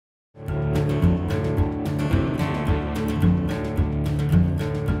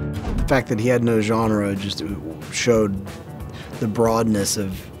fact that he had no genre just showed the broadness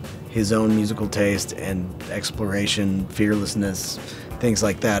of his own musical taste and exploration, fearlessness, things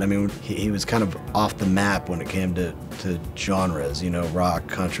like that. I mean, he was kind of off the map when it came to genres, you know, rock,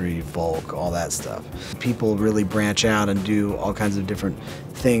 country, folk, all that stuff. People really branch out and do all kinds of different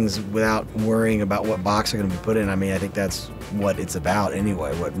things without worrying about what box they're going to be put in. I mean, I think that's what it's about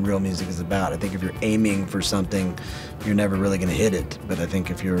anyway, what real music is about. I think if you're aiming for something, you're never really going to hit it. But I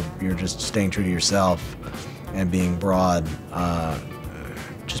think if you're just staying true to yourself and being broad,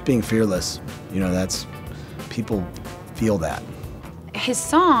 just being fearless, you know, that's, people feel that. His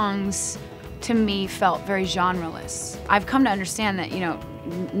songs, to me, felt very genreless. I've come to understand that, you know,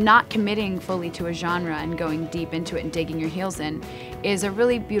 not committing fully to a genre and going deep into it and digging your heels in is a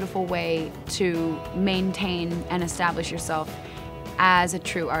really beautiful way to maintain and establish yourself as a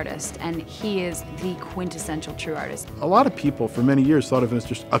true artist, and he is the quintessential true artist. A lot of people for many years thought of him as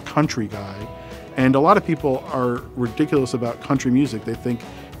just a country guy, and a lot of people are ridiculous about country music. They think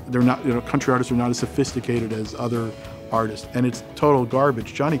they're not, you know, country artists are not as sophisticated as other artist, and it's total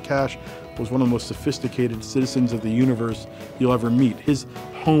garbage. Johnny Cash was one of the most sophisticated citizens of the universe you'll ever meet. His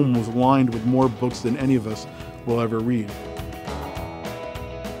home was lined with more books than any of us will ever read.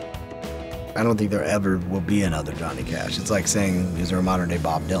 I don't think there ever will be another Johnny Cash. It's like saying, is there a modern day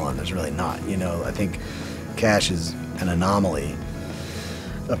Bob Dylan? There's really not. You know, I think Cash is an anomaly,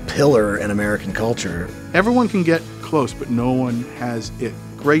 a pillar in American culture. Everyone can get close, but no one has it.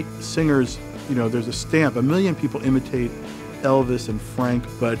 Great singers, you know, there's a stamp. A million people imitate Elvis and Frank,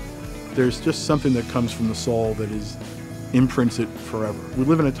 but there's just something that comes from the soul that is imprints it forever. We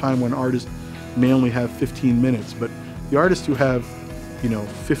live in a time when artists may only have 15 minutes, but the artists who have, you know,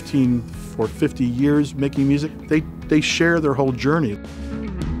 15 or 50 years making music, they share their whole journey.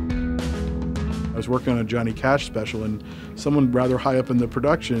 I was working on a Johnny Cash special, and someone rather high up in the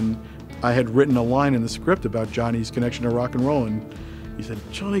production, I had written a line in the script about Johnny's connection to rock and roll, and he said,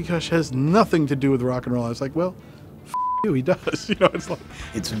 Johnny Cash has nothing to do with rock and roll. I was like, well, you, he does. You know, it's like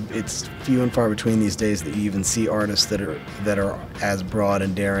it's few and far between these days that you even see artists that are as broad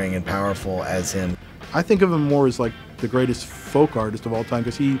and daring and powerful as him. I think of him more as like the greatest folk artist of all time,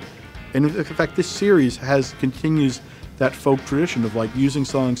 because he, and in fact, this series continues that folk tradition of like using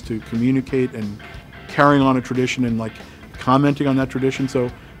songs to communicate and carrying on a tradition and like commenting on that tradition.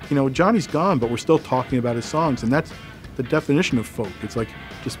 So, you know, Johnny's gone, but we're still talking about his songs, and that's the definition of folk. It's like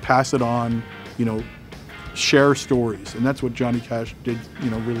just pass it on, you know, share stories, and that's what Johnny Cash did, you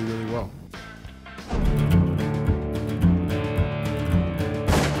know, really, really well.